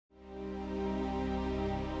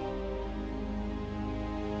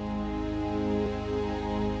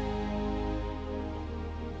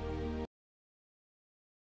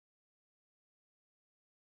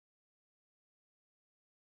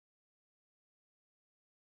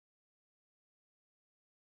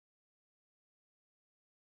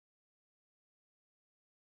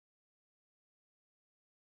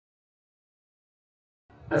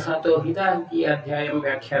अथातो हिताहितीयाध्यायं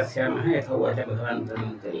व्याख्यास्यामः यथा उवाच भगवान्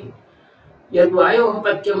तदनन्तरं यद्वायोः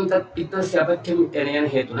पथ्यं तत् पित्तस्य अपथ्यम् इत्यनेन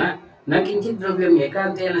हेतुना न किञ्चित् द्रव्यम्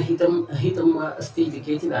एकान्तेन हितं वा अस्ति इति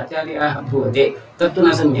केचित् आचार्याः ब्रूवते तत्तु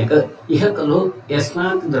न सम्यक् इह खलु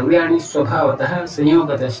यस्मात् द्रव्याणि स्वभावतः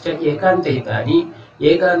संयोगतश्च एकान्तहितानि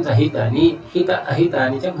एकान्तहितानि हित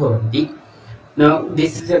अहितानि च भवन्ति. Now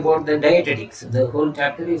this is about the dietetics. The whole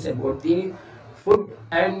chapter is about the food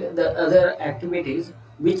and the other activities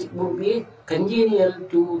which would be congenial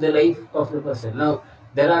to the life of the person. Now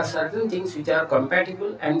there are certain things which are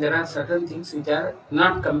compatible and there are certain things which are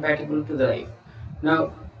not compatible to the life.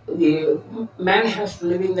 Now the man has to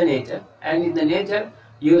live in the nature, and in the nature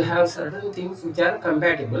you have certain things which are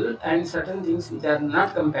compatible and certain things which are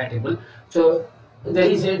not compatible. So there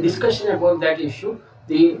is a discussion about that issue.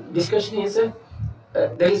 The discussion is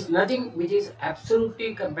there is nothing which is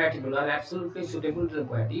absolutely compatible or absolutely suitable to the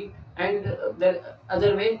body, and the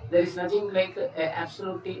other way there is nothing like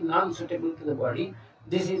absolutely non-suitable to the body.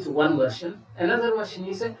 This is one version. Another version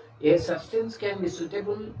is a substance can be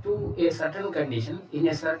suitable to a certain condition in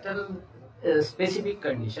a certain specific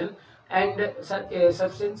condition, and a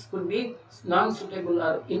substance could be non-suitable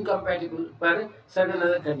or incompatible for certain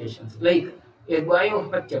other conditions. Like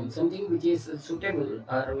Edvayopatyam, something which is suitable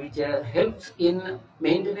or which helps in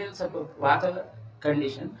maintenance of a vata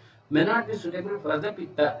condition may not be suitable for the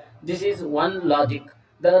pitta. This is one logic.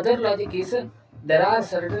 The other logic is there are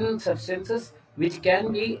certain substances which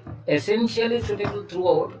can be essentially suitable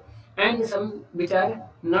throughout and some which are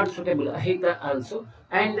not suitable, ahita also,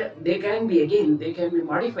 and they can be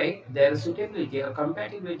modified. Their suitability or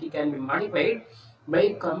compatibility can be modified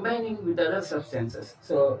by combining with other substances.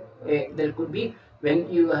 So there could be, when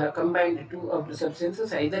you have combined two of the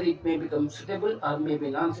substances, either it may become suitable or may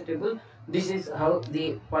be non-suitable. This is how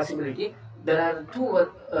the possibility. There are two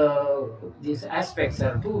these aspects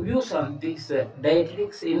or two views on these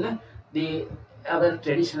dietetics in our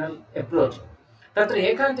traditional approach. तत्र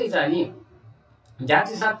एकान्तितानि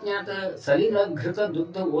जातिसात्म्यात् सलिल घृत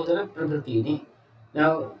दुग्ध ओदन प्रभृतीनि.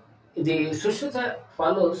 Now the Sushruta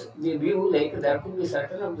follows the view like there could be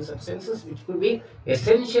certain of the substances which could be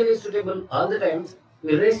essentially suitable all the times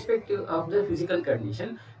irrespective of the physical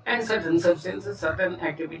condition, and certain substances, certain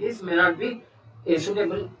activities may not be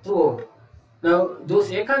suitable throughout. Now those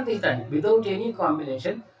ekantihitani, without any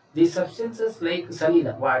combination, these substances like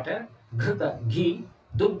salila, water, ghrita, ghee,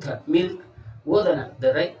 dugdha, milk, odana,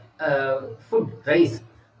 the food, rice,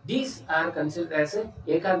 these are considered as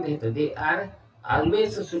ekantihita. They are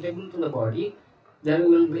always suitable to the body. There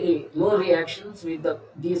will be no reactions with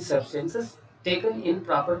these substances taken in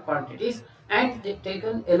proper quantities and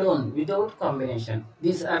taken alone without combination.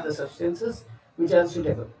 These are the substances which are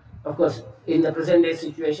suitable. Of course, in the present day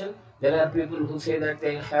situation, there are people who say that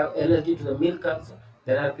they have allergy to the milk also.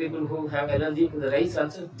 There are people who have allergy to the rice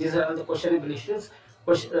also. These are all the questionable issues,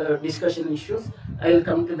 discussion issues. I will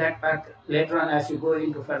come to that part later on as we go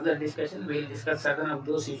into further discussion. We will discuss certain of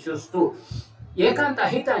those issues too. Ekanta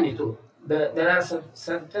ahitani too. There are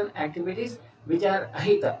certain activities which are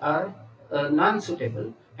ahita or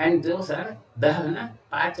non-suitable, and those are dahana,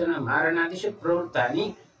 pachana, maranadisha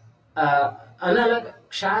pravruttani, anala,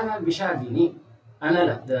 kshara, vishadini.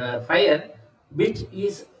 Anala, the fire which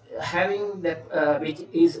is having that which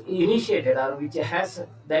is initiated or which has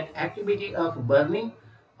that activity of burning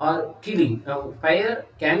or killing. Now fire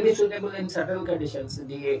can be suitable in certain conditions.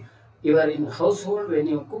 You are in household, when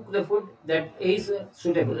you cook the food, that is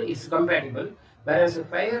suitable, it's compatible, whereas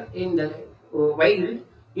fire in the wild,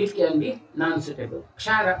 it can be non-suitable.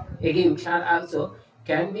 Kshara, again kshara also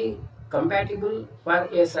can be compatible for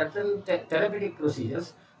a certain therapeutic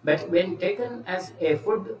procedures, but when taken as a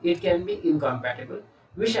food, it can be incompatible.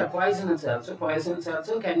 Visha, poisons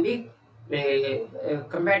also can be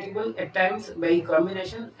compatible at times by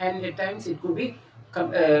combination, and at times it could be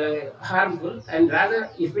harmful, and rather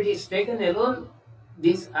if it is taken alone,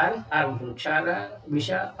 these are harmful. Kshara,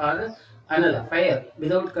 visha or anala, fire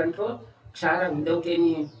without control, kshara without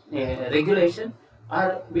any regulation,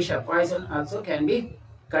 or visha, poison also can be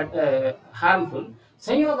harmful.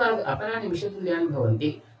 Sanyogad aparani vishatulyan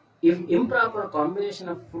bhavanti. If improper combination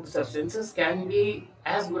of food substances can be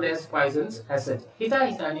as good as poisons as such.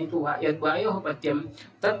 Hitahitani tu yadvayopatyam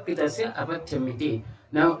tat pitasya apatyam iti.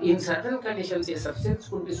 Now, in certain conditions, a substance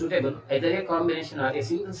could be suitable, either a combination or a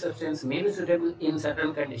single substance may be suitable in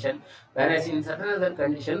certain condition, whereas in certain other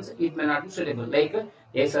conditions, it may not be suitable. Like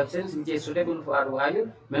a substance which is suitable for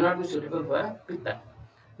vayu may not be suitable for pitta.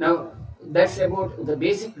 Now, that's about the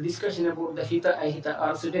basic discussion about the hita, ahita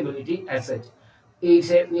or suitability as such.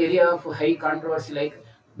 It's an area of high controversy, like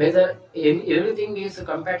whether everything is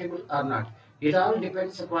compatible or not. It all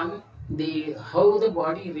depends upon how the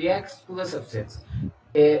body reacts to the substance.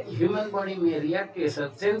 A human body may react to a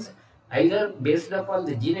substance either based upon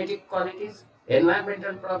the genetic qualities,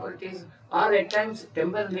 environmental properties, or at times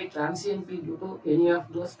temporarily transiently due to any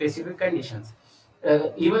of those specific conditions.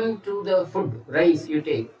 Even to the food, rice you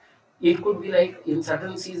take, it could be like in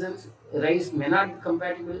certain seasons, rice may not be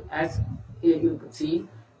compatible, as you could see.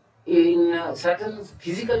 In certain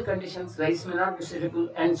physical conditions, rice may not be suitable,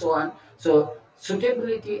 and so on. So,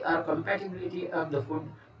 suitability or compatibility of the food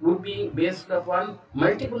would be based upon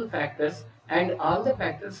multiple factors, and all the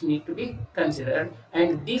factors need to be considered.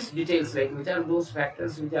 And these details, like which are those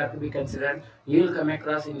factors which are to be considered, you will come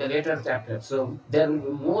across in the later chapters. So, there will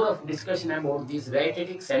be more of discussion about these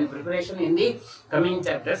dietetics and preparation in the coming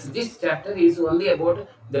chapters. This chapter is only about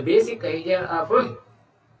the basic idea of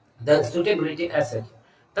the suitability as such.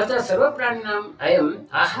 Tatra sarvapraninaam ayam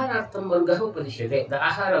aharartham vargah upadishyate. The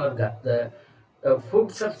ahara varga, the food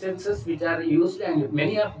substances which are used, and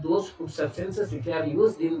many of those food substances which are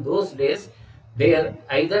used in those days,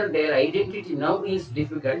 either their identity now is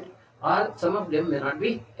difficult, or some of them may not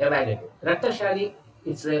be available. Raktashali,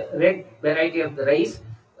 it's a red variety of the rice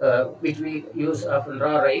which we use often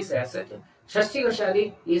raw rice as such.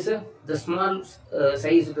 Shashtivashali is the small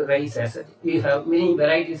sized rice as such. We have many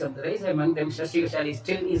varieties of the rice, among them Shashtivashali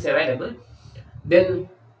still is available. Then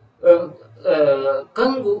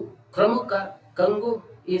Kangu, Kramuka. Kangu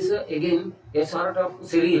is again a sort of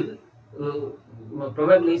cereal,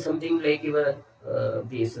 probably something like your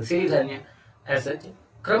this Siridhanya as such.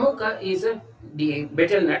 Kramuka is the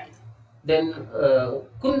betel nut. Then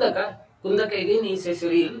Kundaka again is a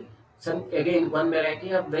cereal, again one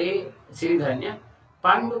variety of the Siridhanya.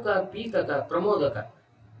 Panduka, Pitaka, Pramodaka.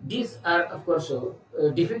 These are of course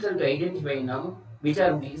difficult to identify now, which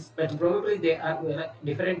are these, but probably they are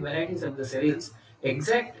different varieties of the cereals.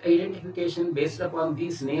 Exact identification based upon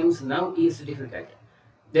these names now is difficult.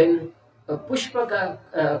 Then Pushpaka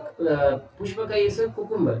is a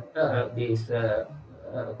cucumber, this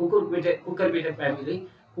cucurbita family,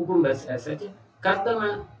 cucumbers as such.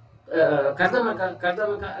 Kardamaka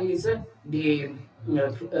is the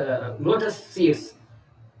lotus seeds.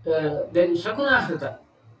 Then Shakunahrita,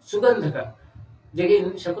 Sugandhaka.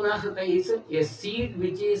 Again, Shakunahrita is a seed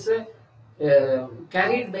which is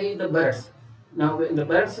carried by the birds. Now, when the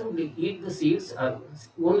birds will eat the seeds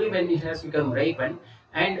only when it has become ripened,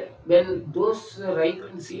 and when those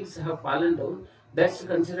ripened seeds have fallen down, that's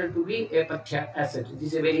considered to be a pathya asset.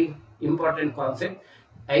 This is a very important concept.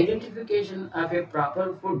 Identification of a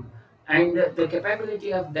proper food and the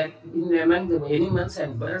capability of that among the animals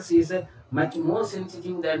and birds is much more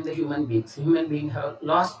sensitive than the human beings. Human beings have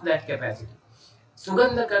lost that capacity.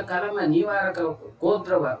 Sugandhaka, Karama, Nivaraka,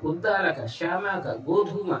 Kodrava, Uddalaka, Shamaka,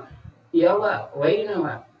 Godhuma, Yava,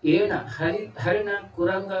 Vainava, Yena, Harina,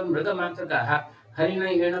 Kuranga, Mrigamatrakaha. Harina,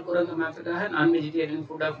 Yena, Kuranga, Matrakaha, non-vegetarian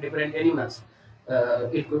food of different animals.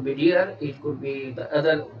 It could be deer, it could be the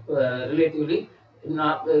other relatively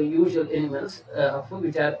not usual animals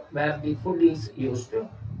which are where the food is used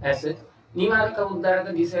as such. Nivaraka,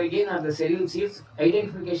 Uddaraka, these again are the cereal seeds.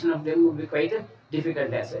 Identification of them would be quite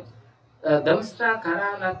difficult as such. Damstra,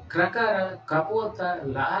 Karala, Krakara, Kapota,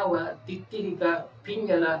 Lava, Titirika,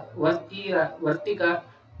 Pingala, Vartika,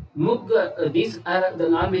 Mugga, these are the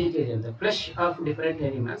non-vegetarian, the flesh of different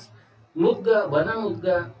animals. Mugga,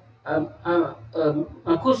 Vanamugga,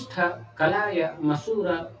 Akustha, Kalaya,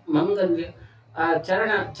 Masura, Mangalya,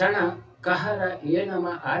 Chana, Kahara,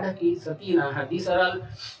 Yenama, Adaki, Satina. These are all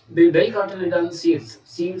the dicotyledon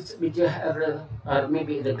seeds which have, or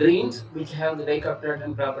maybe the greens which have the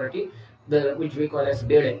dicotyledon property, which we call as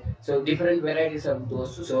bede. So different varieties of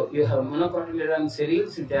those. So you have monocotyledon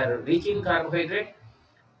cereals which are rich in carbohydrate,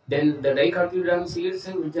 then the dicotyledon seeds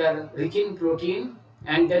which are rich in protein,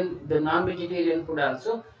 and then the non-vegetarian food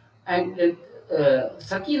also, and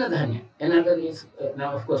Sakina Dhanya. Another is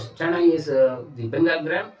now of course Chana is the Bengal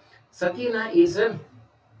gram. Sakina is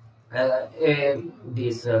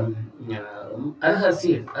this arhar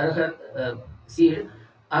seed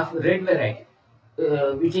of red variety,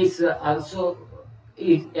 which is also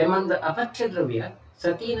among the apatya dravya.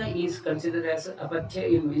 Sakina is considered as apatya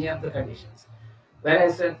in many of the conditions,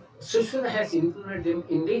 whereas Sushruta has included them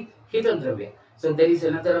in the hitadravya. So there is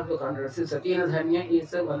another of the controversy. Sakina Dhanya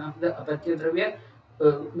is one of the apatya dravya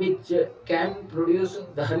which can produce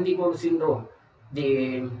the Handigold syndrome.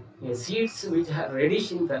 The seeds which are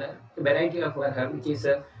reddish in color, a variety of arhar which is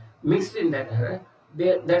mixed in that arhar,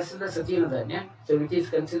 that's the Sakina Dhanya, so which is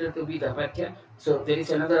considered to be the apatya. So there is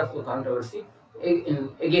another of the controversy.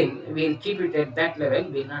 Again, we will keep it at that level,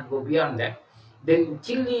 we will not go beyond that. Then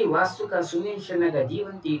chilli, vasuka, sunishanaga,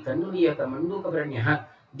 jivanti, tanduliyaka, manduka pranyaha.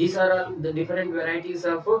 These are all the different varieties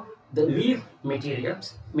of the leaf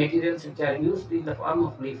materials which are used in the form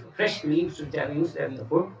of leaf, fresh leaves which are used in the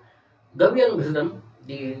food. Gavyam ghridam,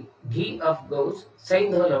 the ghee of goats,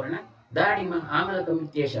 saindha lavana, dadima, amalakam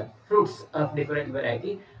ityesha, fruits of different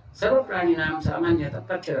variety. Sarva praninam samanyata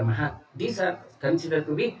pracharamaha. These are considered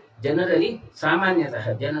to be generally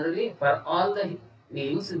samanyatah, generally for all the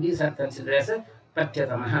beings. These are considered as a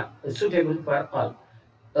pracharamaha, suitable for all.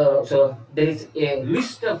 So there is a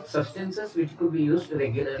list of substances which could be used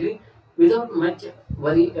regularly without much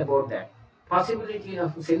worry about that. Possibility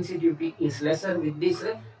of sensitivity is lesser with these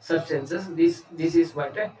substances. This is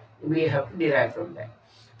what we have to derive from that.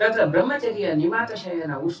 Tatra brahmacharya, nimata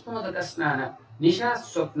shayana, ushnodaka snana, nisha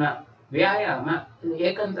swapna, vyayama,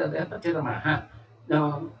 ekantadha pacharamaha.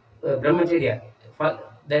 Now brahmacharya,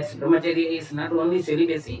 that's brahmacharya is not only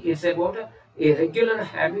celibacy, it's about a regular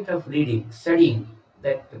habit of reading, studying.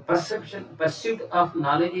 That pursuit of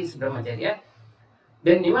knowledge is brahmacharya.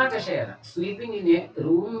 Then nimata shayana, sleeping in a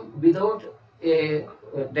room without a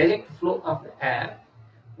direct flow of the air.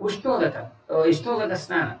 Ushnodaka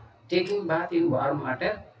snana, taking bath in warm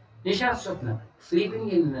water. Nisha swapna, sleeping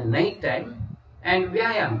in the night time. And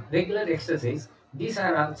vyayam, regular exercise. These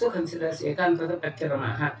are also considered as ekantada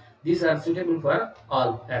pracharamaha. These are suitable for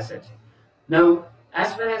all as such. Now,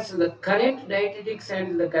 as far as the current dietetics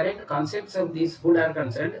and the current concepts of this food are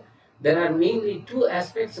concerned, there are mainly two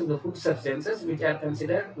aspects of the food substances which are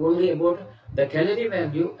considered only about the calorie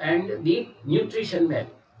value and the nutrition value.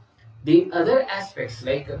 The other aspects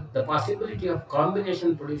like the possibility of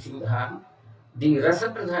combination producing the harm, the rasa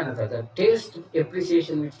pradhanata, the taste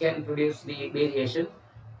appreciation which can produce the variation,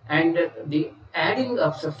 and the adding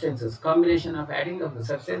of substances, combination of adding of the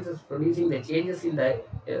substances producing the changes in the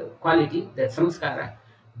quality, that samskara.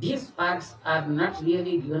 These parts are not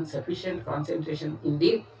really given sufficient concentration in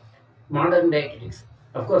the modern dietetics.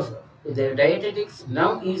 Of course, the dietetics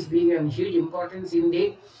now is being a huge importance in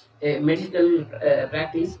the medical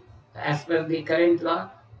practice. As per the current law,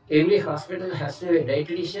 every hospital has to have a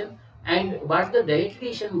dietitian, and what the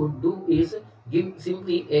dietitian would do is give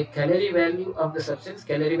simply a calorie value of the substance.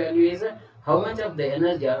 Calorie value is how much of the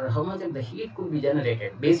energy or how much of the heat could be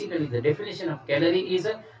generated. Basically, the definition of calorie is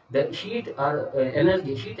the heat or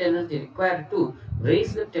heat energy required to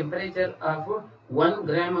raise the temperature of 1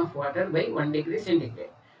 gram of water by 1 degree centigrade.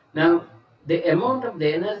 Now, the amount of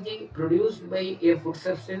the energy produced by a food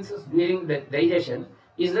substance during the digestion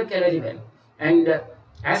is the calorie value. And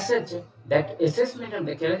as such, that assessment of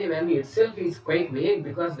the calorie value itself is quite vague,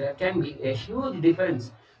 because there can be a huge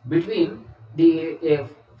difference between the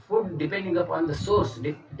food depending upon the source,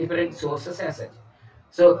 different sources as such.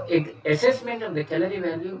 So, assessment of the calorie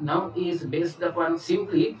value now is based upon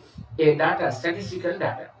simply a data, statistical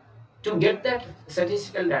data. To get that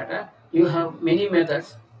statistical data, you have many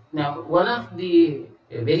methods. Now, one of the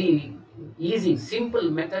very easy,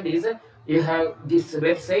 simple method is you have this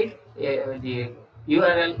website, the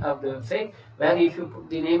URL of the website, where if you put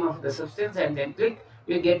the name of the substance and then click,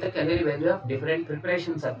 you get the calorie value of different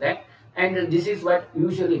preparations of that. And this is what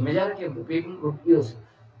usually majority of the people would use.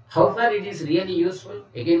 How far it is really useful,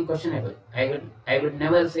 again questionable. I would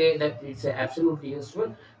never say that it's absolutely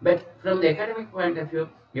useful, but from the academic point of view,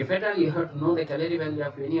 if at all you have to know the calorie value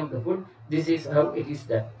of any of the food, this is how it is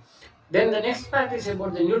done. Then the next part is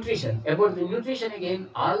about the nutrition. About the nutrition again,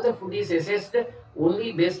 all the food is assessed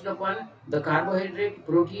only based upon the carbohydrate,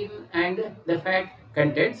 protein and the fat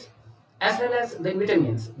contents, as well as the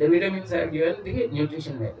vitamins. The vitamins are given the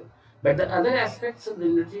nutrition value. But the other aspects of the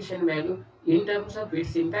nutrition value in terms of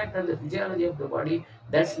its impact on the physiology of the body,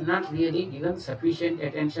 that's not really given sufficient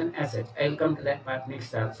attention as such. I will come to that part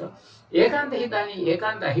next also. Ekanta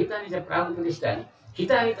hitani cha prabhupadishtani.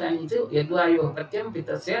 Hitahitani tu yadvayoh patyam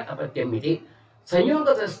pitasya apatyam iti.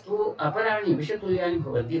 Sanyogatastu aparani vishatulyani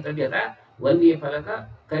bhavanti tadyata vandi phalaka,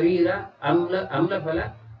 karira, amla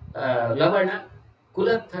phala, lavana,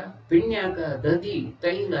 kulatha, pinyaka, dadi,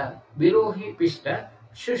 taila, virohi pishta,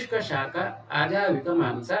 शुष्क शाका आजा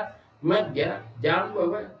विकमांसा मध्य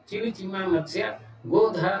जाम्बव चिविचिमा मत्स्य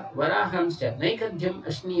Godha वराहंश्च नैकध्यम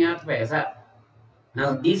अश्नियात वयसा.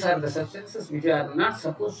 Now these are the substances which are not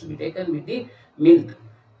supposed to be taken with the milk,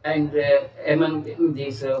 and among them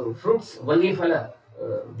these fruits, vali phala,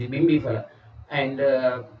 the bimbi phala, and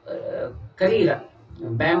karira,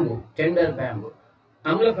 bamboo, tender bamboo,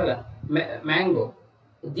 amla phala, mango,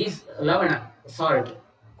 these lavana, salt,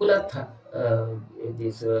 kulatha,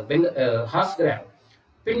 this horse gram,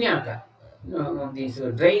 pinyaka, these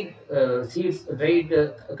dried seeds,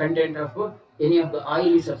 dried content of any of the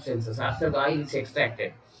oily substances after the oil is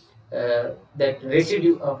extracted, that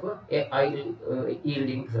residue of a oil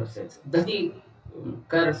yielding substance. Dadi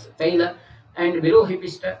curds, taila, and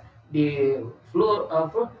virohipista, the flour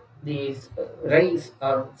of the rice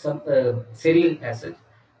or some cereal acid.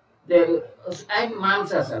 There and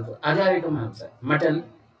mamsas also, ajarika mamsa, mutton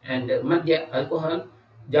and madhya, alcohol,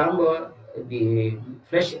 jambo, the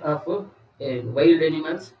flesh of wild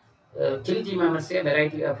animals, chiliti mamasya,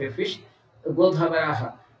 variety of a fish, godha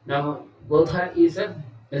varaha. Now, godha is a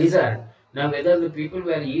lizard. Now, whether the people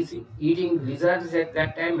were eating lizards at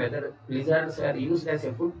that time, whether lizards are used as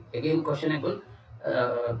a food, again questionable,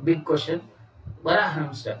 big question. Varaha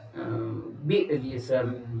hamster, is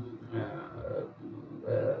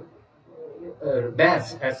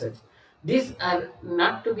bears as such. These are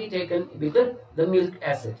not to be taken with the milk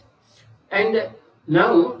acid. And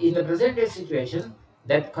now, in the present day situation,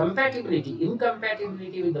 that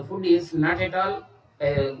incompatibility with the food is not at all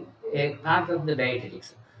a part of the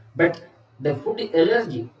dietetics. But the food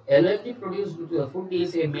allergy produced to the food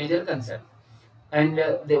is a major concern. And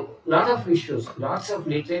the lot of issues, lots of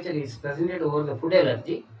literature is presented over the food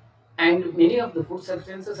allergy, and many of the food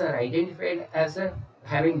substances are identified as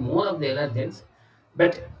having more of the allergens.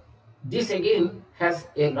 But this again has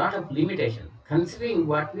a lot of limitation, considering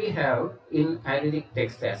what we have in Ayurvedic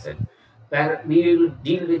text asset, where we will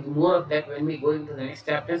deal with more of that when we go into the next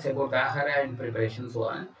chapters about ahara and preparation, so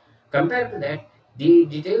on. Compared to that, the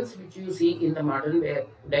details which you see in the modern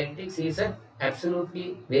dietetics is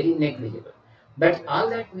absolutely very negligible. But all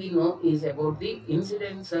that we know is about the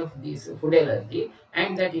incidence of this food allergy,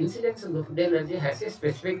 and that incidence of the food allergy has a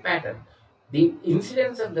specific pattern. The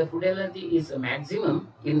incidence of the food allergy is a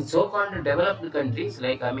maximum in so-called developed countries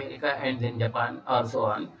like America and then Japan or so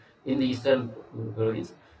on in the eastern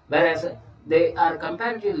province, whereas they are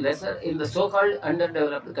comparatively lesser in the so-called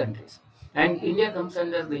underdeveloped countries. And India comes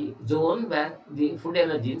under the zone where the food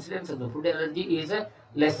allergy, incidence of the food allergy is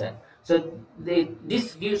lesser. So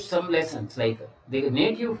this gives some lessons like the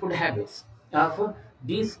native food habits of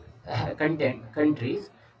these countries,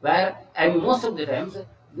 where, and most of the times,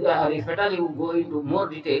 if at all you go into more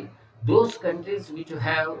detail, those countries which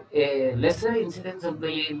have a lesser incidence of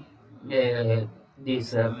the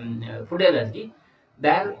food allergy,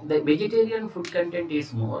 there the vegetarian food content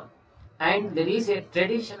is more, and there is a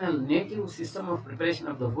traditional native system of preparation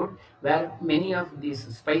of the food where many of these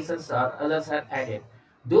spices or others are added.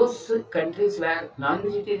 Those countries where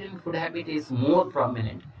non-vegetarian food habit is more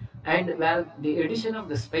prominent, and where the addition of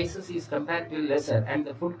the spices is comparatively lesser and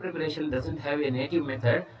the food preparation doesn't have a native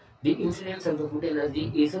method, the incidence of the food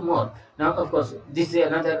allergy is more. Now, of course, this is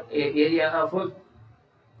another area of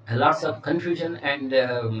lots of confusion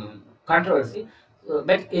and controversy.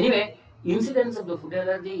 But anyway, incidence of the food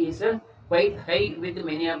allergy is quite high with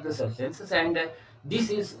many of the substances, and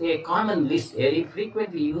this is a common list, a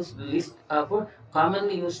frequently used list of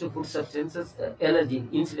commonly used food substances allergy,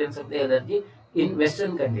 incidence of the allergy in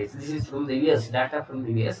Western countries. This is from the US, data from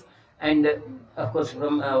the US, and of course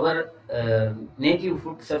from our native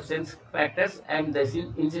food substance factors and the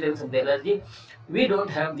incidence of the allergy, we don't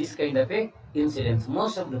have this kind of a incidence.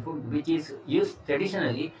 Most of the food which is used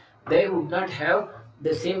traditionally, they would not have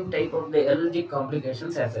the same type of the allergic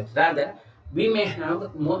complications as such. Rather, we may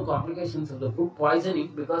have more complications of the food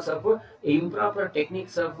poisoning because of improper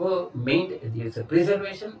techniques of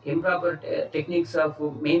preservation, improper techniques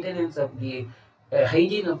of maintenance of the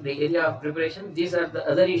hygiene of the area of preparation. These are the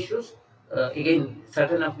other issues. Again,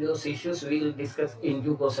 certain of those issues we will discuss in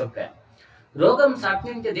due course of time. Rogam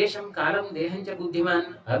satnyantya desham kalam dehancha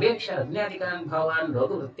buddhiman abeksha adnyadikan bhavan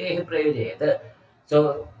rogavrittehe prayojayat.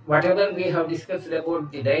 So, whatever we have discussed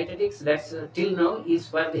about the dietetics, that's till now is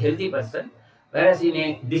for the healthy person. Whereas in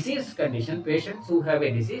a disease condition, patients who have a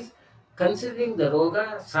disease, considering the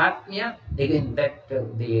roga, satnya, again that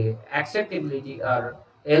the acceptability or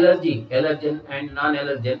allergy, allergen and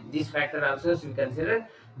non-allergen, this factor also is to be considered.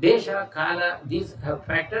 Desha, kala, these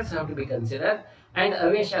factors have to be considered. And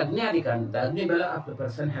avesha agnyadikan, the agnibala of the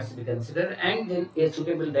person has to be considered, and then a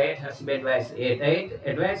suitable diet has to be advised.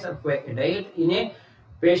 Advice of a diet in a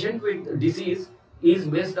patient with disease is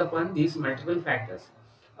based upon these multiple factors.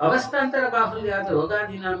 Avastantara bahulyat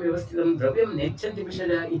rogadinam vyavasthitam dravyam nechanti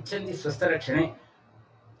vishaya ichanti swastharakshane.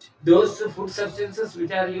 Those food substances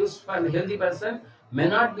which are used for the healthy person may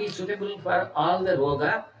not be suitable for all the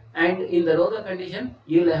roga, and in the roga condition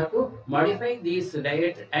you will have to modify this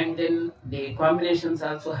diet, and then the combinations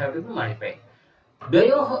also have to be modified.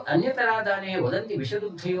 Dvayoh anyataradane vadanti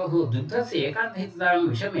vishaduddhayoh duddhasya ekantahitadam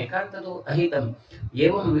visham ekantato ahitam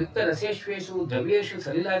evam yukta raseshveshu dravyeshu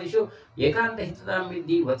saliladishu ekantahitadam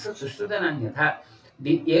vidhi vatsa sushruta nanyatha.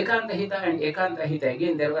 the ekantahita and ekantahita,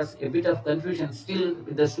 again there was a bit of confusion still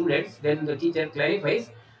with the students. Then the teacher clarifies,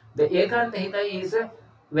 the ekantahita is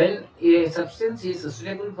when a substance is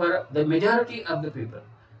suitable for the majority of the people.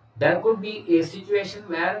 There could be a situation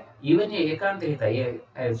where even a ekantahita,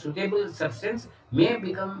 a suitable substance, may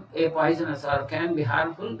become a poisonous or can be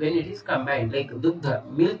harmful when it is combined. Like dugdha,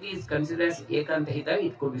 milk is considered as ekantahita,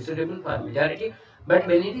 it could be suitable for majority, but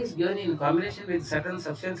when it is given in combination with certain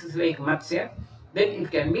substances like matsya, then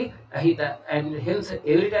it can be ahita, and hence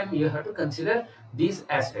every time you have to consider these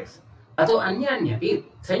aspects. Ato anyanya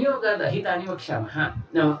sanyoga ahitani vakshamaha.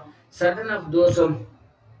 Now, certain of those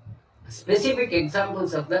specific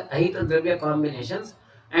examples of the ahitadravya combinations,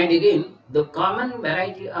 and again the common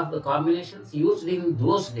variety of the combinations used in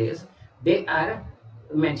those days, they are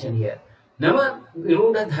mentioned here. Nama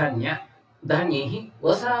viruda dhanyehi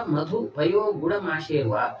vasa madhu payo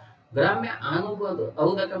gudamasherva gramya anupad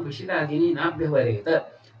audakam vishitadini nabhyavareta.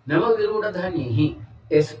 Nama viruda dhanyehi,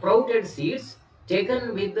 a sprouted seeds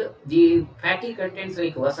taken with the fatty contents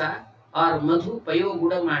like vasa or madhu payo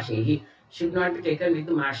gudamashehi, should not be taken with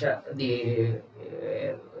the masha, the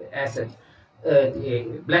acid,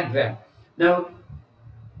 the black gram. Now,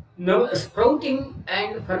 sprouting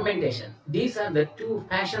and fermentation, these are the two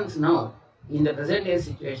fashions now in the present day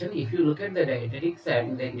situation. If you look at the dietetics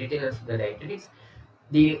and the details of the dietetics,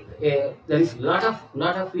 there is lot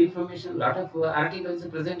of information, lot of articles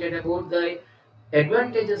presented about the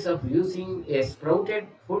advantages of using a sprouted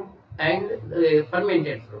food and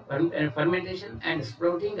fermented fruit. And fermentation and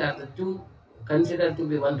sprouting are the two considered to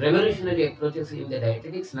be one revolutionary approaches in the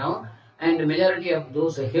dietetics now, and the majority of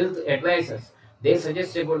those health advisors, they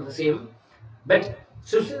suggest about the same. But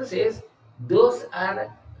Sushruta says those are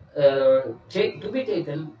to be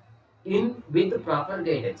taken in with the proper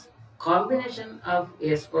guidance. Combination of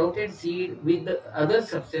a sprouted seed with the other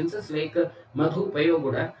substances like madhu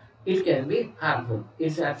payoguda, it can be harmful.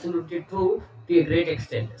 It's absolutely true to a great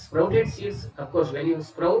extent. Sprouted seeds, of course, when you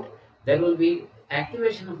sprout, there will be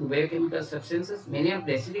activation of biochemical substances. Many of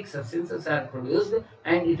the acidic substances are produced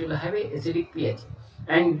and it will have a acidic pH.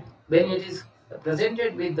 And when it is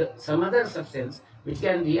presented with some other substance which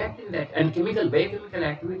can react in that, and biochemical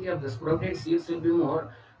activity of the sprouted seeds will be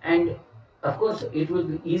more, and of course it will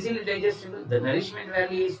be easily digestible, the nourishment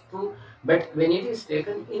value is true, but when it is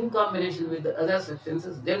taken in combination with the other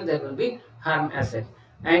substances, then there will be harm as such.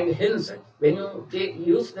 And hence, when you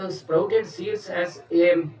use the sprouted seeds as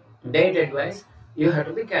a diet advice, you have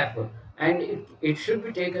to be careful, and it should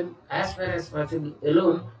be taken as far as possible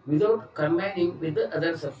alone without combining with the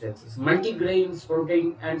other substances. Multigrain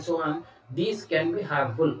sprouting and so on, these can be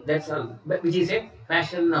harmful, that's all, but which is a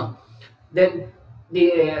fashion now. Then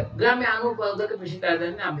the gramya anupadaka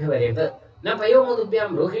prishitadana abhyavareta na payo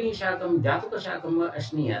madhubhyam rohini shakam jatuka shakam va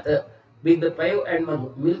ashniyata. With the payo and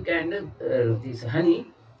madhu, milk and this honey,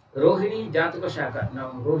 rohini jatuka shaka.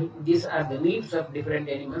 Now these are the leaves of different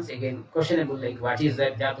animals, again questionable, like what is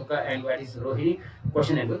that jatuka and what is rohini,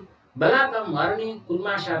 questionable. Balaka varuni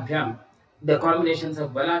kulmashabhyam, the combinations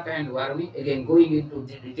of balaka and varuni, again going into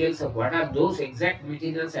the details of what are those exact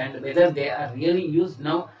materials and whether they are really used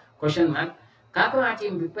now, question mark.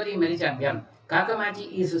 Kakamachi vipari marichabhyam.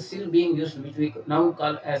 Kakamachi is still being used, which we now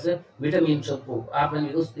call as a vitamin soap, often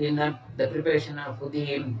used in the preparation of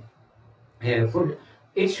the food.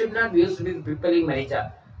 It should not be used with pipali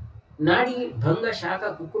maricha. Nadi bhanga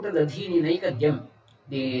shaka kukuta dadhini naikadyam.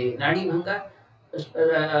 The nadi bhanga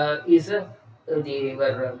is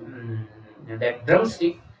that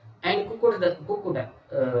drumstick, and kukuta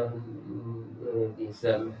is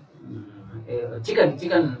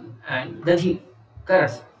chicken and dadhi,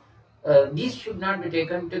 curds. These should not be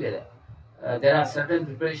taken together. There are certain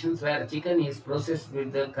preparations where chicken is processed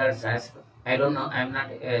with the curds. As I don't know, I am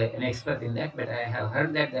not an expert in that, but I have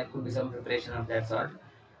heard that there could be some preparation of that sort.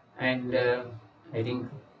 And I think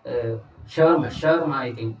shawarma,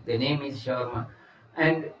 I think the name is shawarma.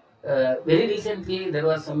 And very recently there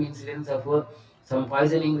was some incidents of some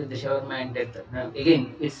poisoning with the shawarma and death. Now,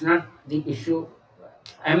 again, it's not the issue.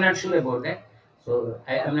 I am not sure about that. So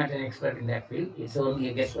I am not an expert in that field. It's only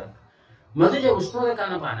a guesswork. Madhuja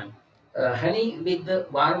usnodakanapanam. Honey with the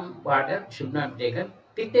warm water should not be taken.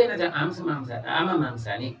 Pittena ja ama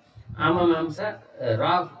mamsani. Ama mamsa,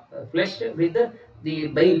 raw flesh with the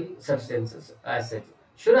bile substances as such.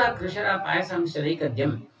 Shura krishara payasam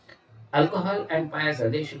sharikadyam. Alcohol and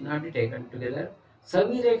payasa, they should not be taken together.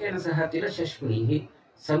 Savireka sahatila shashpurihi.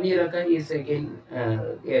 Saviraka is again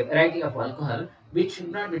a variety of alcohol which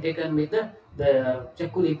should not be taken with the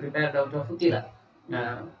chakuli prepared out of tila.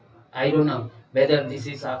 I don't know whether this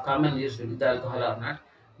is a common use with the alcohol or not.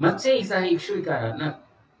 Matsya is a ikshuvikara.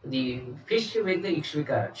 the fish with the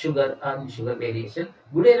ikshvikara, sugar or sugar variation,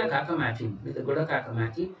 gudena kakamachi with the guda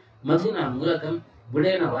kakamachi, madhuna mulakam,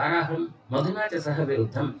 gudena varaham, madhuna cha saha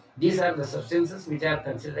viruddham. These are the substances which are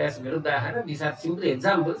considered as viruddhahara. These are simply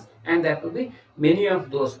examples, and there could be many of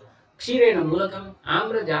those. Kshirena mulakam,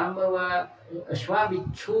 amra jambava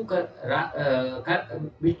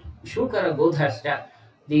shukara godhashta,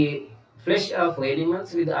 the flesh of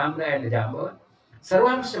animals with amra and jambava.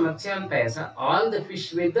 Sarvamsha matsyan payasa, all the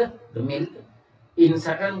fish with the milk. In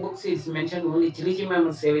certain books it's mentioned only chilichima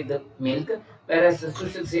must say with the milk, whereas the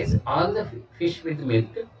Sushruta says all the fish with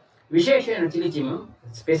milk. Visheshena chilichimam,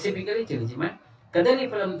 specifically chilichima.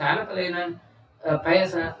 Kadaliphalam talapalena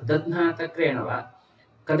payasa dadna takrenava.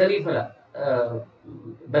 Kadaliphala,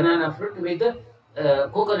 banana fruit with the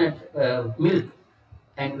coconut milk.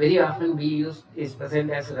 And very often we use is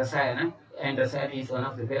present as rasayana, and rasayana is one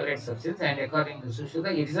of the favorite substances, and according to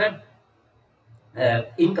Sushruta it is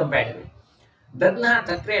incompatible. Dadna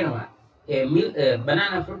tatrenava, a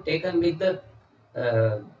banana fruit taken with the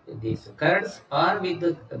these curds or with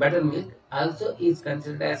the buttermilk also is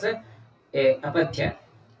considered as a apatya.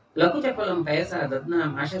 Lakuchapalam payasa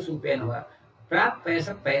dadna masha supenava, prak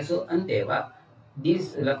payasa payaso anteva.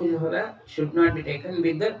 This lakuchapala should not be taken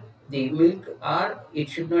with the milk, or it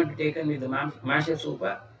should not be taken with the masha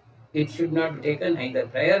supa. It should not be taken either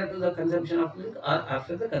prior to the consumption of milk or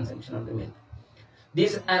after the consumption of the milk.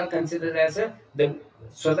 These are considered as the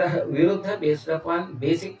swatah viruddha based upon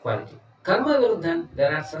basic quality. Karma viruddha,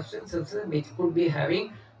 there are substances which could be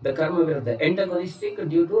having the karma viruddha, antagonistic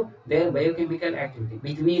due to their biochemical activity,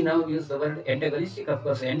 which we now use the word antagonistic. Of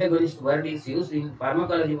course, antagonist word is used in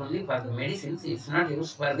pharmacology only for the medicines. It's not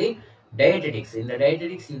used for the dietetics. In the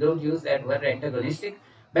dietetics, you don't use that word antagonistic,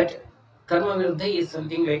 but karma viruddha is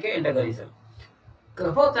something like an antagonism.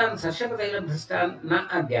 Kapotan sarshapataila bhastan na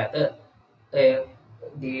adyata.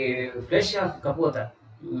 The flesh of kapota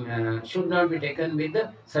should not be taken with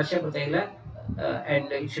the sarshapataila,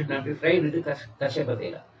 and it should not be fried with the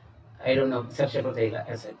karshapataila. I don't know, sarshapataila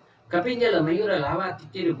as said. Kapinjala mayura lava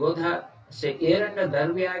titiri godha se eranda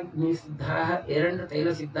darvyagni siddhaha eranda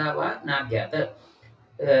taila siddhava nadyata.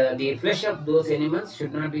 The flesh of those animals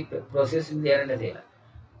should not be processed with the eranda taila.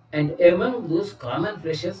 And among those common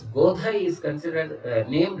fleshes, godha is considered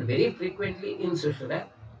named very frequently in Sushruta.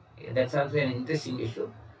 That's also an interesting issue.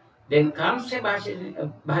 Then kamsya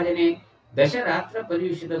bhajane dasharatra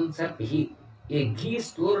paryushitam sarpihi, a ghee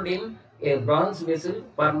stored in a bronze vessel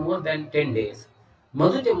for more than 10 days.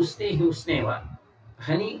 Madhuja usnehi usneva,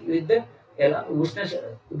 honey with the ushna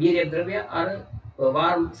virya dravya or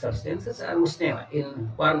warm substances are usneva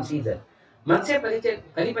in warm season. Matsya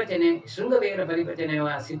paripachane shrungavera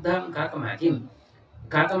paripachaneva siddham kakamachim.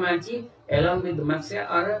 Kakamachi along with the matsya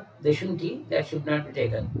or the shunti, that should not be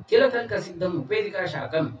taken. Tilakalka siddham upedika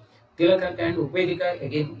shakam. Tilakalka and upedika,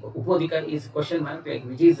 again upodika is question mark, like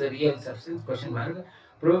which is the real substance, question mark.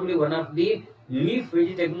 Probably one of the leaf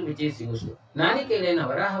vegetable which is used. Narikelena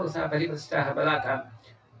varahavasa paripastha balaka.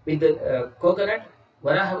 With the coconut,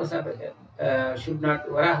 varahavasa should not,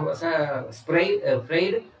 varahavasa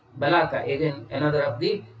fried balaka, again another of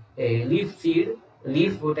the leaf seed,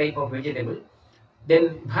 leaf type of vegetable.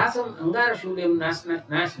 Then bhasam angara shulyam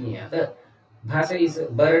nashniya. The bhasa is a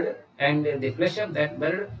bird, and the flesh of that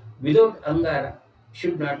bird without angara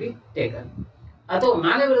should not be taken. Ato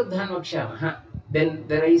mana viruddhan vakshamaha. Then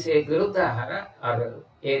there is a viruddhahara, or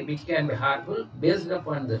which can be harmful based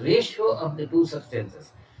upon the ratio of the two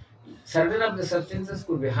substances. Certain of the substances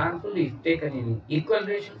could be harmful if taken in equal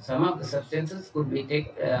ratio. Some of the substances could be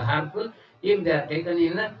harmful if they are taken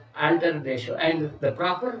in an altered ratio. And the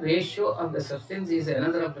proper ratio of the substance is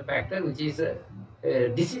another of the factor which is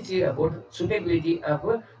decisive about suitability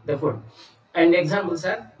of the food. And examples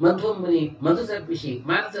are madhu muni, madhu sarpishi,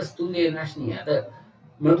 manasa stulya nashniya. The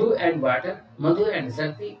madhu and water, madhu and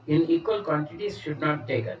sarpi in equal quantities should not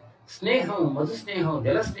be taken. Sneham, madhu sneham,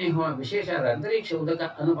 jala sneham, vishesha antariksha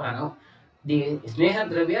udaka anupano. The sneha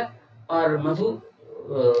dravya or madhu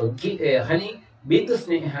honey with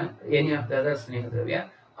sneha, any of the other sneha dravya,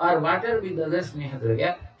 or water with other sneha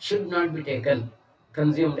dravya should not be taken,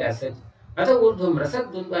 consumed as such. Atha urdhvam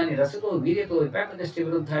rasat dundani rasato viryato vipakadashti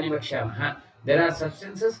viruddhani vakshamaha. There are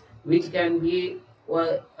substances which can be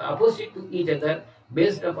opposite to each other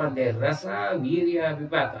based upon their rasa, virya,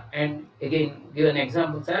 vipaka. And again, given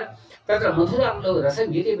examples are tatra madhura amla rasa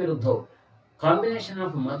virya viruddho. Combination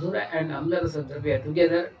of madhura and amla rasa dravya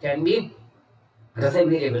together can be rasa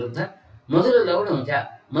virya viruddha. Madhura lavanam ja,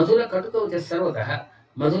 madhura katuka uja sarvataha.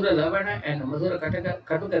 Madhura lavana and madhura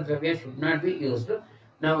katuka dravya should not be used.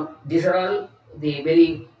 Now, these are all the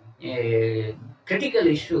very critical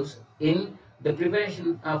issues in the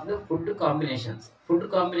preparation of the food combinations. Food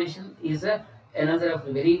combination is another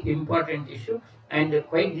very important issue and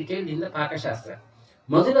quite detailed in the Paka Shastra.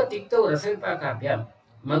 Madhura Tikta Rasavipakabhyam.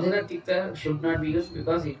 Madhura Tikta should not be used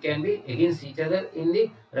because it can be against each other in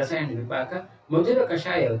the Rasa and Vipaka. Madhura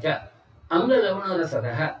Kashayavacha. Amla Lavana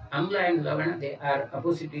Rasadaha. Amla and Lavana, they are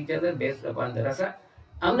opposite to each other based upon the Rasa.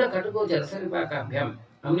 Amla Katuko Rasavipakabhyam.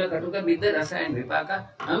 Amla Katuka with the Rasa and Vipaka.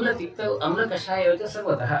 Amla Tikta, Amla Kashayavacha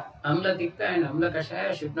Savataha. Amla Tikta and Amla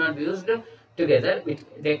Kashaya should not be used together,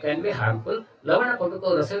 they can be harmful. Lavana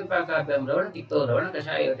Katuko Rasavipakabhyam, Lavana Tikto, Lavana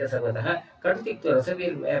Kashayavacha Savataha. Katu Tikto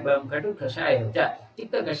Rasavipakabhyam, Katu Kashayavacha,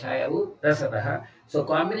 Tikta Kashayavu Rasataha. So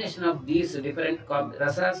combination of these different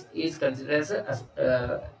rasas is considered as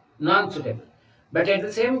non-suitable. But at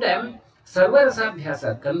the same time, Sarva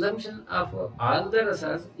Rasabhyasa, consumption of all the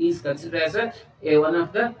rasas is considered as one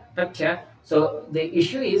of the tathya. So the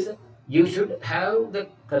issue is you should have the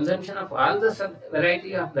consumption of all the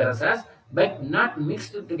variety of the rasas, but not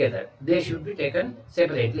mixed together. They should be taken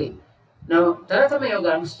separately. Now, Taratama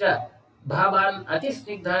Yogamscha, Bhavan,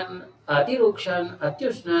 Atisnigdhan, Atirukshan,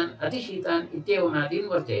 Atyushnan, Atishitan, Ityavanadin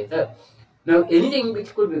Varteta. Now, anything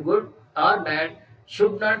which could be good or bad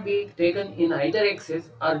should not be taken in either excess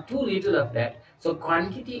or too little of that. So,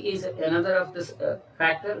 quantity is another of the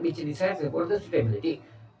factor which decides about the suitability.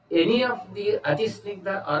 Any of the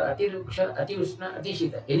Atisnigdha or Atiruksha, Atyushna,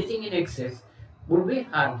 Atishita, anything in excess would be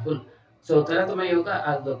harmful. So, Taratama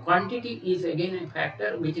Yoga, the quantity is again a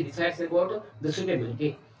factor which decides about the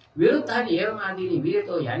suitability. Viruddhani evamadini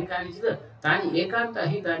vireto yanikanichida tani ekanta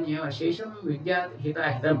ahitanyeva shesham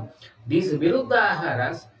hitāhitāhitam. These viruddha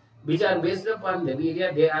aharas which are based upon the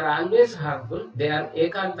virya, they are always harmful. They are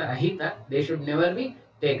ekanta ahita. They should never be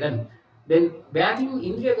taken. Then Vyathim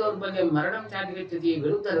Indriya Daurbalyam Maranam Chadigachati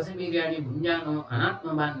Viruddha Rasaviryani Bhunjano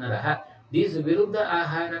Anatmavan Naraha. These viruddha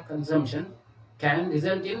ahara consumption can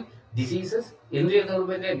result in diseases, Indriya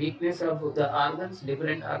Daurbalya, weakness of the organs,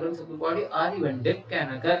 different organs of the body, or even death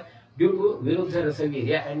can occur due to Viruddha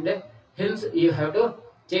Rasavirya, and hence you have to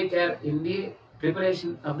take care in the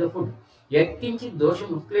preparation of the food. Yakkinchit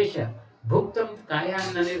dosham utklesha bhuktam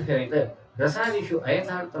kayananirharita rasadishu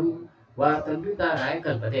ayathartam va tadvikaraya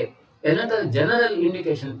kalpate. Another general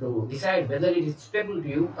indication to decide whether it is suitable to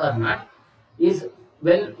you or not is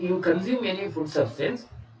when you consume any food substance,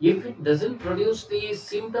 if it doesn't produce the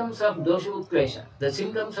symptoms of dosha utklesha. The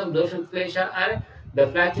symptoms of dosha utklesha are the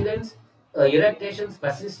flatulence, irritations,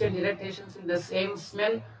 persistent irritations with the same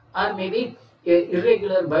smell, or maybe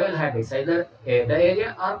irregular bowel habits, either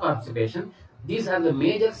diarrhea or constipation. These are the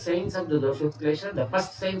major signs of the dosha utklesha, the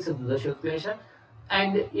first signs of the dosha utklesha.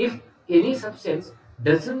 And if any substance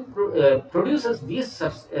doesn't produces these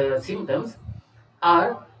symptoms,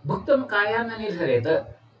 or bhuktam kayana nirhareta,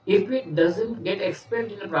 if it doesn't get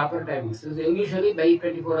expelled in a proper timing, so usually by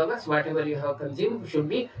 24 hours, whatever you have consumed should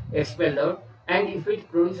be expelled out. And if it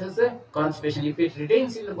produces a constipation, if it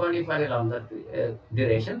retains in the body for a longer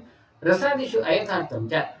duration, rasadishu ayathartam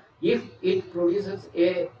cha, if it produces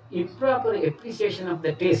a improper appreciation of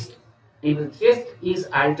the taste, if the taste is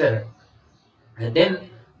altered, then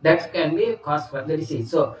that can be a cause for the disease.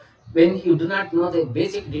 So, when you do not know the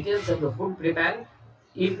basic details of the food prepared,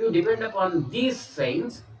 if you depend upon these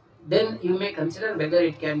signs, then you may consider whether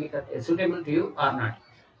it can be suitable to you or not.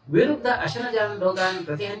 Viruddha ashanajan rogan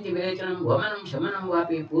pratihanti virechanam vamanam shamanam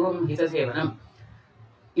vapi puram hitasevanam.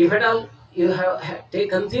 If at all you have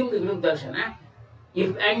consumed the viruddha ashana,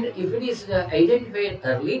 if it is identified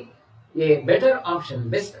early, a better option,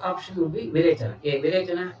 best option would be virechana. A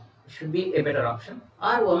virechana should be a better option,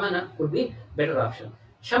 or vamana could be better option.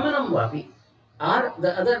 Shamanam vapi, or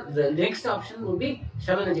the next option would be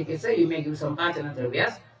shamana chikitsa. You may give some pachana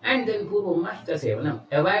dravyas and then purvama hitasevanam,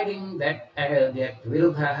 avoiding that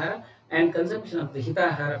viruddhahara and consumption of the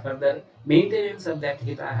hitahara for the maintenance of that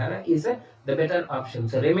hitahara is the better option.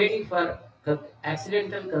 So remedy for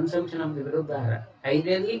accidental consumption of the viruddhahara.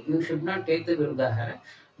 Ideally, you should not take the viruddhahara,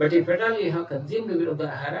 but if at all you have consumed the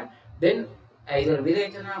viruddhahara, then either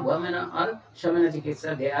virechana, vamana or shamana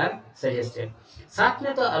chikitsa, they are suggested.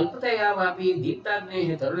 Satnata alpataya vapi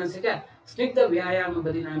deeptagnehe tarunasya snigdha vyayama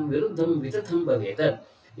badinam viruddham vitatham bhaveta.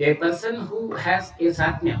 A person who has a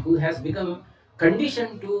satnya, who has become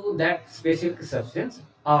conditioned to that specific substance,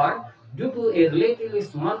 or due to a relatively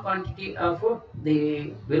small quantity of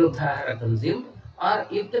the viruddhahara consumed, or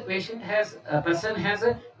if the person has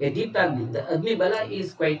a deep agni, the agni bala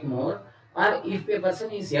is quite more, or if a person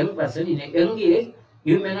is young person in a young age,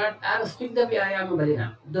 you may not have snigdha vyayama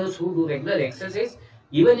balina. Those who do regular exercise,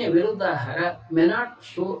 even a viruddhahara may not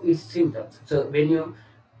show its symptoms. So when you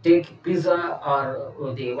take pizza or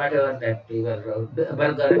the whatever that your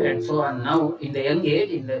burger and so on. Now in the young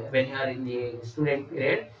age, when you are in the student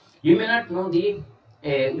period, you may not know you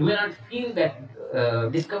may not feel that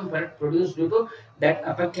discomfort produced due to that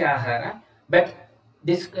apatya ahara, but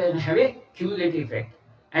this can have a cumulative effect,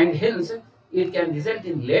 and hence it can result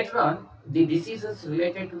in later on the diseases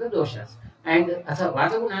related to the doshas. And atha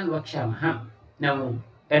vatagunan vakshamaha. Now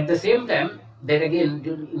at the same time, there again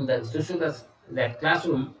in the Sushruta that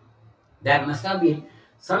classroom, there must have been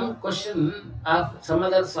some question of some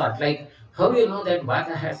other sort, like how you know that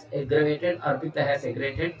Vata has aggravated or Pitta has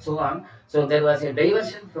aggravated, so on. So there was a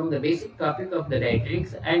diversion from the basic topic of the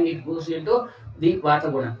dietetics, and it goes into the Vata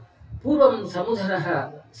Guna. Purvam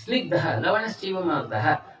samudharaha snigdhaha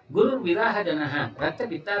lavanaschivamardaha gurur vidaha janaha rakta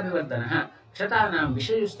pittabhivardhanaha kshatanam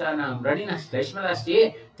vishayustanam radinah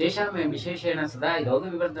shleshmalasye teshame visheshena sada yoga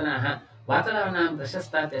vivardhanaha वातराणां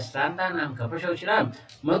प्रशस्तात् श्रान्तानां कपशोषिणां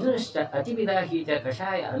मधुश्च अतिविदाही च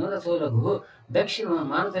कषाय अनुरसो लघुः दक्षिणो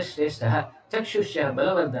मारुतश्रेष्ठः चक्षुष्यः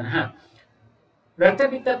बलवर्धनः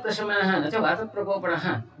रक्तपित्तप्रशमनः न च वातप्रकोपणः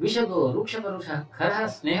विषदो रुक्षपरुषः खरः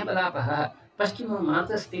स्नेहबलापहः पश्चिमो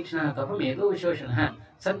मारुतस्तीक्ष्णः कफमेदो विशोषणः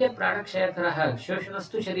सद्यप्राणक्षयकरः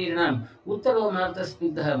शोषणस्तु शरीरिणाम् उत्तरो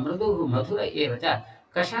मारुतस्निग्धः मृदुः मधुर एव च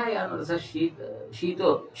कषायानुरसः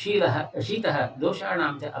शीतः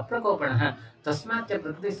दोषाणां च अप्रकोपणः तस्माच्च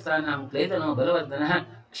प्रकृतिस्थानां क्लेदनो बलवर्धनः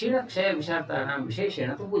क्षीणक्षयविषार्तानां विशेषेण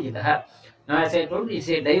तु पूजितः. Now, as I told you, it's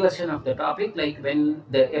a diversion of the topic. Like when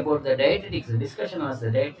about the dietetics, the discussion was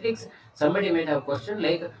the dietetics, somebody might have question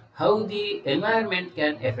like how the environment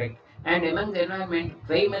can affect. And among the environment,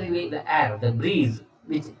 primarily the air, the breeze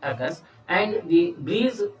which occurs. And the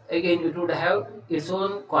breeze, again, it would have its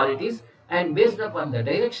own qualities. And based upon the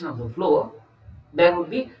direction of the flow, there would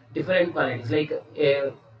be different qualities. Like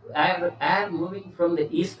air moving from the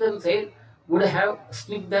eastern side would have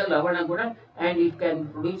snigdha lavana guna, and it can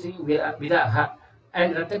producing vidaha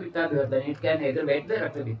and raktapitta vivardhana. It can aggravate the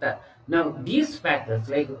raktapitta. Now these factors,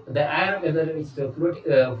 like the air, whether it's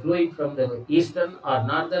flowing from the eastern or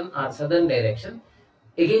northern or southern direction,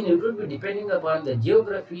 again it would be depending upon the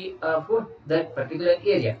geography of that particular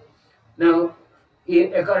area. Now,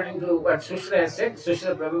 according to what Sushruta has said,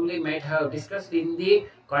 Sushruta probably might have discussed in the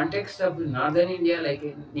context of northern India, like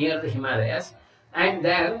near the Himalayas, and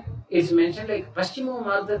there it's mentioned like Paschimo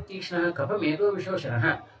Martha Tikshna Kapha Medo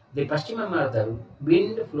Vishoshanaha. The Paschima Martha,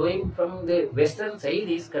 wind flowing from the western side,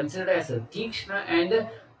 is considered as a Tikshna and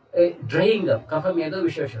drying up, Kapha Medo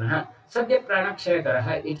Vishoshanaha. Sadhya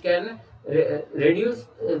Pranakshayakaraha, it can reduce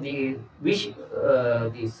the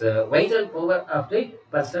vital power of the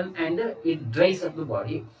person, and it dries up the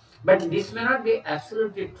body. But this may not be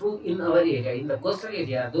absolutely true in our area. In the coastal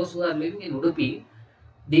area, those who are living in Udupi,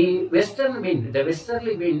 the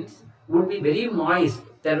westerly winds would be very moist.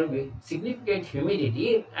 There will be significant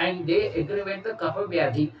humidity, and they aggravate the kapha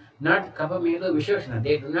vyadhi, not kapha medo vishoshana.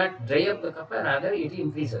 They do not dry up the kapha, rather it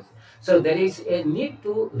increases. So there is a need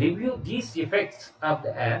to review these effects of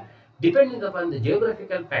the air depending upon the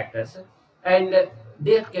geographical factors, and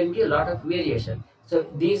there can be a lot of variation. So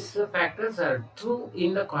these factors are true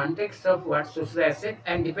in the context of what Sushruta said,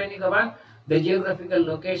 and depending upon the geographical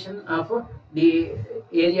location of the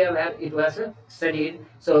area where it was studied.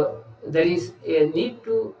 So there is a need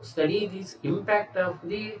to study this impact of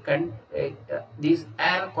the these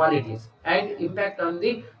air qualities and impact on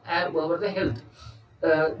the air over the health.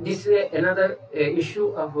 This is another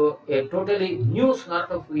issue of a totally new sort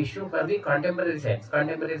of issue for the contemporary science.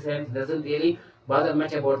 Contemporary science doesn't really bother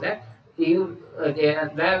much about that. The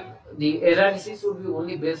analysis would be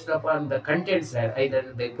only based upon the contents there, either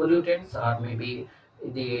the pollutants or maybe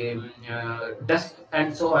the dust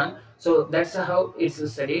and so on. So that's how it's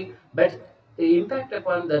studied. But the impact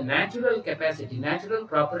upon the natural capacity, natural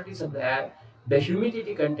properties of the air, the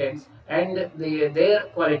humidity contents and their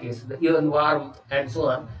qualities, even warmth and so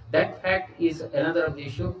on, that fact is another of the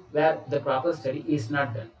issue where the proper study is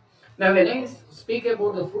not done. Now when I speak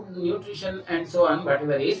about the food, nutrition and so on,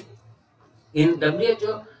 whatever is, in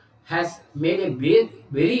WHO has made a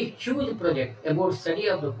very huge project about study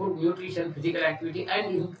of the food, nutrition, physical activity,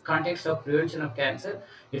 and in context of prevention of cancer.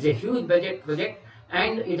 It's a huge budget project,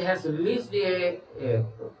 and it has released a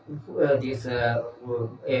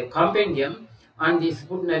compendium on this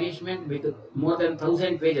food nourishment with more than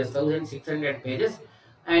 1,000 pages, 1,600 pages,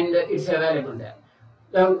 and it's available there.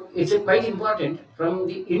 Now, it's quite important from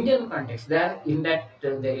the Indian context. There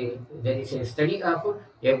is a study of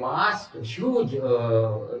a vast, huge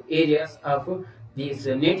areas of these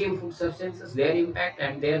native food substances, their impact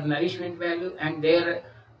and their nourishment value, and their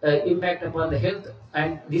impact upon the health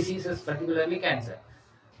and diseases, particularly cancer.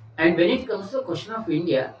 And when it comes to the question of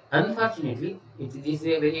India, unfortunately,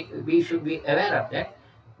 we should be aware of that.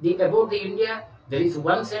 About the India, there is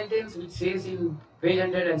one sentence which says in page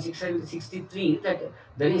 100 and 663 that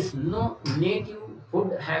there is no native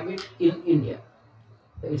food habit in India.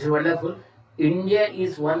 It's wonderful. India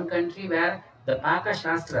is one country where the Paka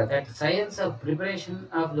Shastra, that science of preparation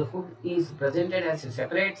of the food, is presented as a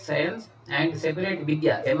separate science and separate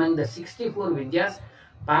Vidya. Among the 64 Vidyas,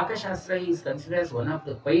 Paka Shastra is considered as one of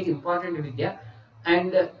the quite important Vidya,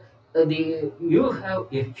 and you have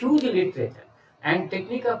a huge literature and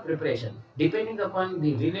technique of preparation depending upon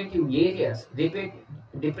the relative areas,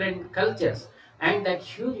 different cultures, and that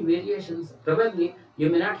huge variations. Probably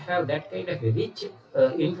you may not have that kind of a rich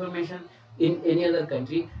information in any other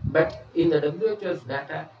country, but in the WHO's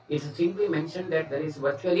data, it is simply mentioned that there is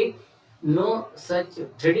virtually no such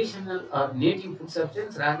traditional or native food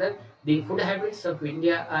substance. Rather, the food habits of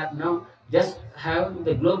India are now just have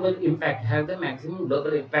the global impact, have the maximum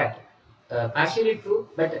global impact. Partially true,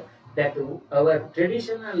 but that our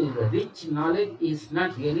traditional rich knowledge is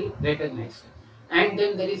not really recognized. And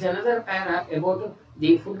then there is another para about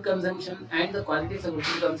the food consumption and the qualities of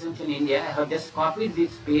food consumption in India. I have just copied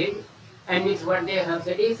this page, and it's what they have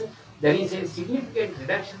said is there is a significant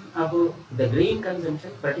reduction of the grain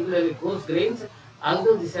consumption, particularly coarse grains.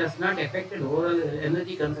 Although this has not affected overall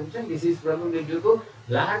energy consumption, this is probably due to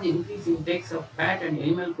large increase in intakes of fat and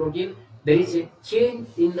animal protein. There is a change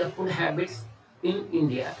in the food habits in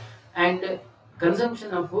India, and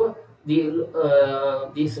consumption of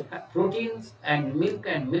these proteins and milk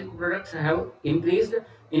products have increased.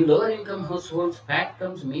 In lower income households, fat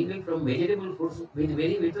comes mainly from vegetable foods with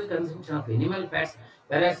very little consumption of animal fats,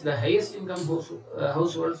 whereas the highest income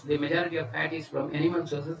households, the majority of fat is from animal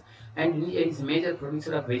sources, and India is a major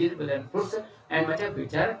producer of vegetable and fruits, and much of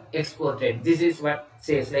which are exported. This is what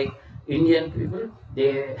says, like, Indian people,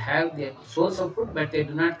 they have their source of food, but they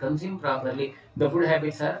do not consume properly. The food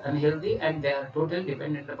habits are unhealthy, and they are totally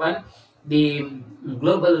dependent upon the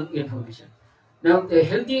global information. Now, a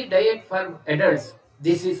healthy diet for adults,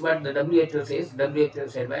 this is what the WHO says.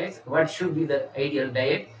 WHO's advice, what should be the ideal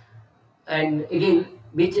diet, and again,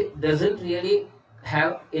 which doesn't really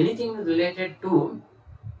have anything related to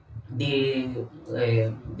the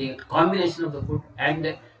combination of the food and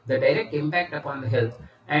the direct impact upon the health.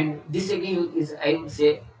 And this again is, I would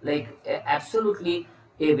say, like absolutely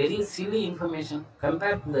a very silly information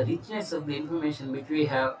compared to the richness of the information which we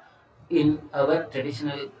have in our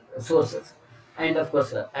traditional sources. And of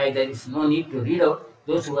course, there is no need to read out.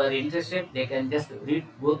 Those who are interested, they can just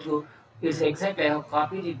go through. It's exactly, I have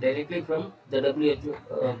copied it directly from the WHO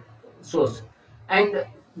source. And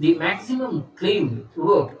the maximum claimed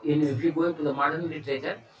throughout, if you go into the modern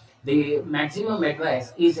literature, the maximum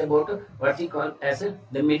advice is about what we call as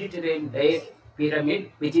the Mediterranean diet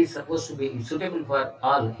pyramid, which is supposed to be suitable for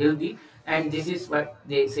all, healthy. And this is what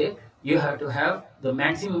they say: you have to have the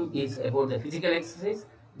maximum is about the physical exercise,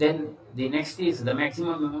 then the next is the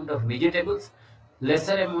maximum amount of vegetables,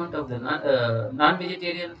 lesser amount of the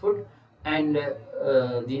non-vegetarian food, and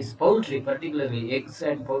this poultry, particularly eggs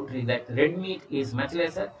and poultry, that red meat is much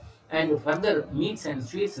lesser, and further meats and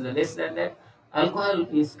sweets the less than that. Alcohol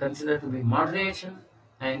is considered to be moderation,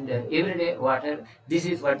 and everyday water. This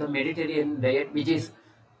is what the Mediterranean diet, which is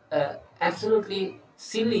absolutely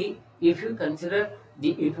silly if you consider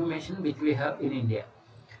the information which we have in India.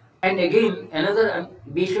 And again, another,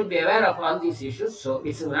 we should be aware of all these issues, so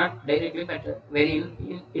it's not directly, but very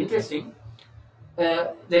interesting.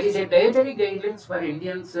 There is a dietary guidelines for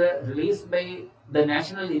Indians released by the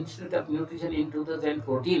National Institute of Nutrition in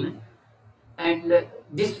 2014, and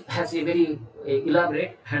this has a very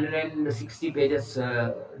elaborate 160 pages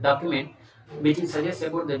document which suggests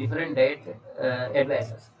about the different diet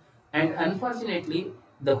advices. And unfortunately,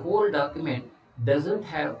 the whole document doesn't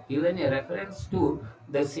have even a reference to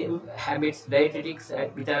the same habits, dietetics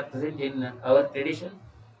which are present in our tradition,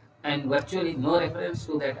 and virtually no reference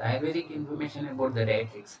to that Ayurvedic information about the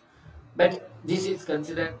dietetics. But this is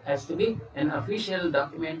considered as to be an official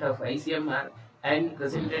document of ICMR and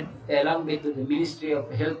presented along with the Ministry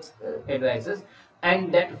of Health advices,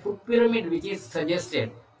 and that food pyramid which is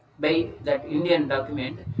suggested by that Indian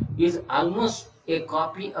document is almost a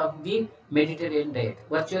copy of the Mediterranean diet.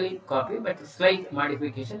 Virtually copy, but slight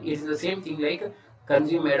modification. It is the same thing like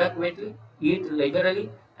consume adequately, eat liberally,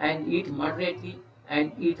 and eat moderately,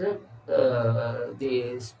 and eat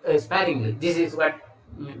sparingly. This is what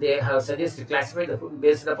they have suggested, classified the food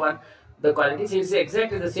based upon the qualities. It is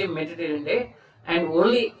exactly the same Mediterranean diet, and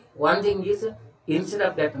only one thing is, instead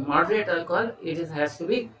of that moderate alcohol, it has to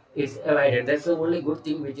be avoided. That's the only good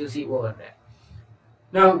thing which you see over there.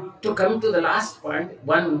 Now, to come to the last point,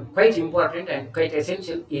 one quite important and quite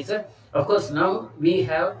essential is, of course, now we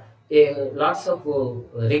have lots of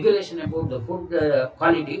regulation about the food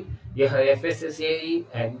quality. You have FSSAE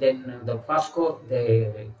and then the FOSCO,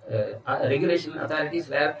 the regulation authorities,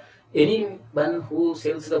 where anyone who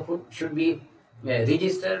sells the food should be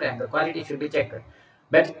registered and the quality should be checked.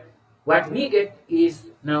 But what we get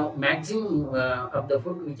is now maximum of the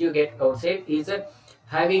food which you get outside is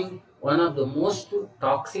having one of the most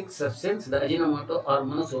toxic substance, the Ajinomoto or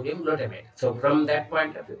monosodium glutamate. So from that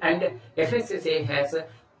point of view, and FSSA has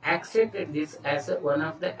accepted this as one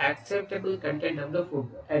of the acceptable content of the food.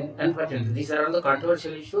 And unfortunately, these are all the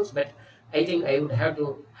controversial issues, but I think I would have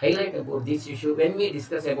to highlight about this issue when we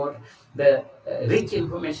discuss about the rich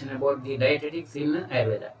information about the dietetics in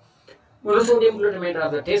Ayurveda. Monosodium glutamate or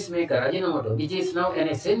the taste maker, Ajinomoto, which is now an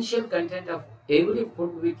essential content of every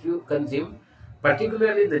food which you consume,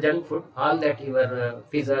 particularly the junk food, all that your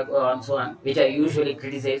pizza and so on, which I usually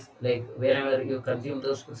criticize, like whenever you consume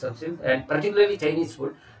those food substances, and particularly Chinese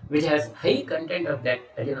food, which has high content of that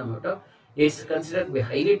Ajinomoto, it's considered to be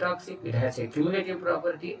highly toxic. It has a cumulative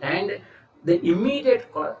property, and the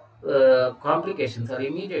immediate complications or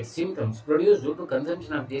immediate symptoms produced due to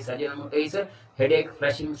consumption of this Ajinomoto is a headache,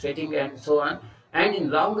 flushing, sweating, and so on. And in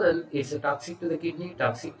long run, it's toxic to the kidney,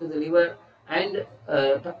 toxic to the liver, and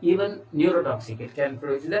even neurotoxic. It can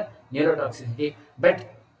produce the neurotoxicity.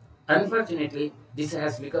 But unfortunately, this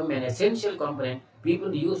has become an essential component.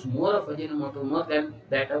 People use more of Ajinomoto more than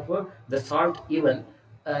that of the salt even.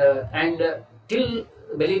 Till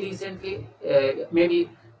very recently, maybe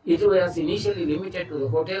it was initially limited to the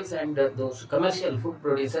hotels and those commercial food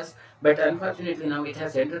producers, but unfortunately now it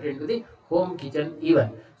has entered into the home kitchen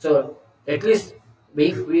even. So at least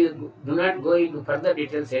if we do not go into further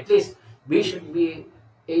details, at least we should be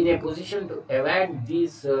in a position to avoid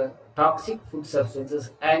these toxic food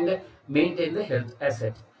substances and maintain the health as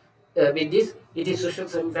such. With this, it is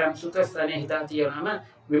Sushruta Samhita Sutrasthana Hitahitadhyayan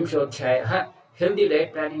Vimshodhyāyaḥ. Healthy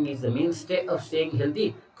diet planning is the mainstay of staying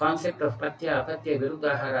healthy. Concept of Patya, Apatya,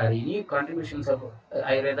 Viruddhahara are unique contributions of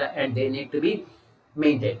Ayurveda, and they need to be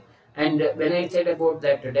maintained. And when I said about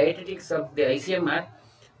that dietetics of the ICMR,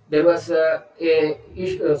 there was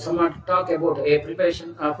someone talk about a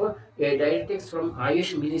preparation of a dietetics from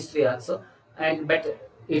Ayush Ministry also, but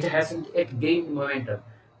it hasn't yet gained momentum.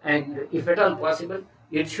 And if at all possible,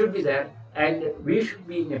 it should be there, and we should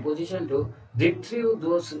be in a position to retrieve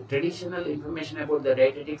those traditional information about the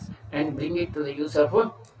dietetics and bring it to the use of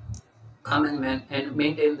a common man and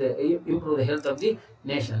improve the health of the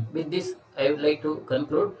nation. With this, I would like to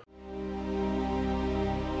conclude.